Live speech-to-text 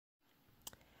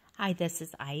Hi, this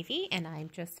is Ivy, and I'm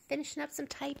just finishing up some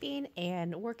typing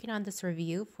and working on this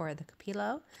review for the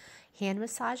Cupilo hand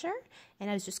massager.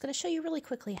 And I was just going to show you really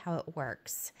quickly how it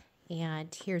works. And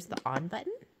here's the on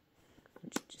button,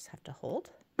 which you just have to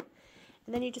hold.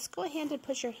 And then you just go ahead and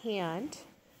push your hand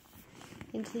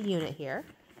into the unit here.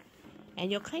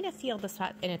 And you'll kind of feel this,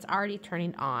 and it's already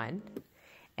turning on.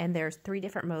 And there's 3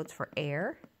 different modes for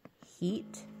air,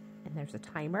 heat, and there's a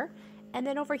timer. And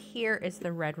then over here is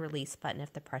the red release button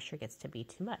if the pressure gets to be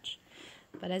too much.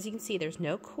 But as you can see, there's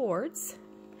no cords.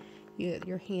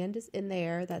 Your hand is in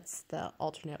there. That's the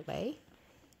alternate way.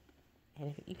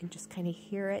 And you can just kind of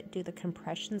hear it do the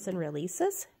compressions and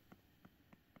releases.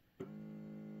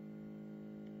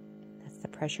 That's the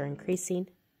pressure increasing.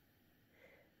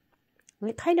 And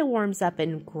it kind of warms up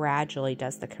and gradually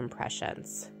does the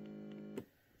compressions.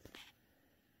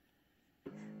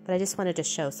 But I just wanted to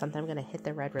show something. I'm going to hit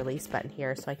the red release button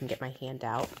here so I can get my hand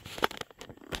out.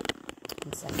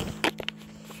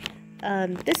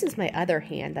 This is my other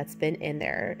hand that's been in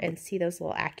there. And see those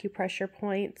little acupressure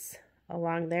points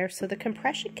along there? So the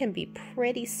compression can be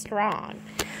pretty strong.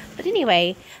 But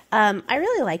anyway, I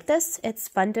really like this. It's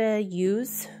fun to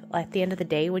use at the end of the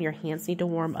day when your hands need to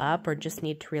warm up or just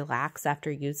need to relax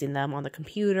after using them on the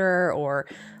computer or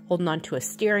holding onto a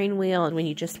steering wheel and when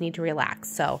you just need to relax.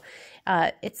 So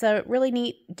it's a really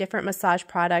neat, different massage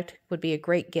product. Would be a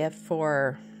great gift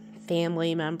for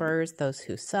family members, those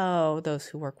who sew, those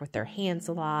who work with their hands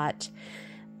a lot.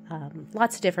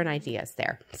 Lots of different ideas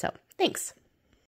there. So thanks.